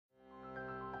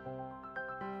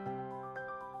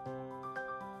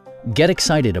Get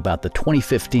excited about the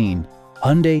 2015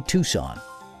 Hyundai Tucson.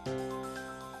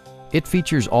 It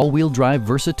features all-wheel drive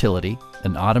versatility,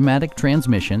 an automatic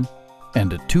transmission,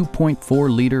 and a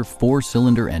 2.4-liter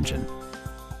four-cylinder engine.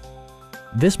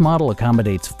 This model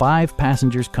accommodates 5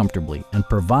 passengers comfortably and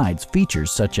provides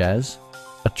features such as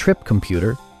a trip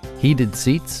computer, heated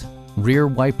seats, rear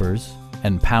wipers,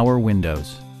 and power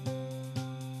windows.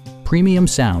 Premium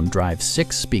sound drives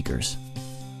 6 speakers,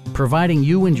 providing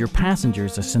you and your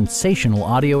passengers a sensational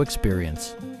audio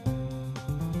experience.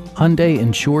 Hyundai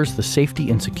ensures the safety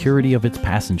and security of its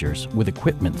passengers with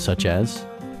equipment such as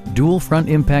dual front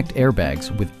impact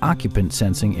airbags with occupant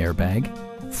sensing airbag,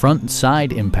 front and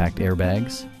side impact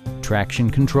airbags, traction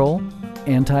control,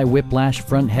 anti-whiplash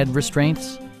front head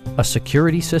restraints, a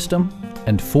security system,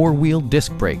 and 4-wheel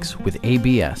disc brakes with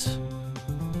ABS.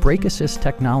 Brake Assist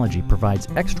technology provides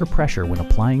extra pressure when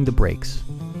applying the brakes.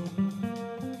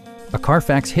 A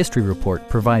Carfax history report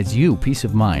provides you peace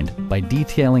of mind by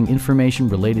detailing information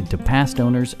related to past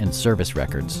owners and service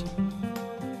records.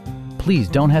 Please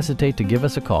don't hesitate to give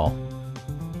us a call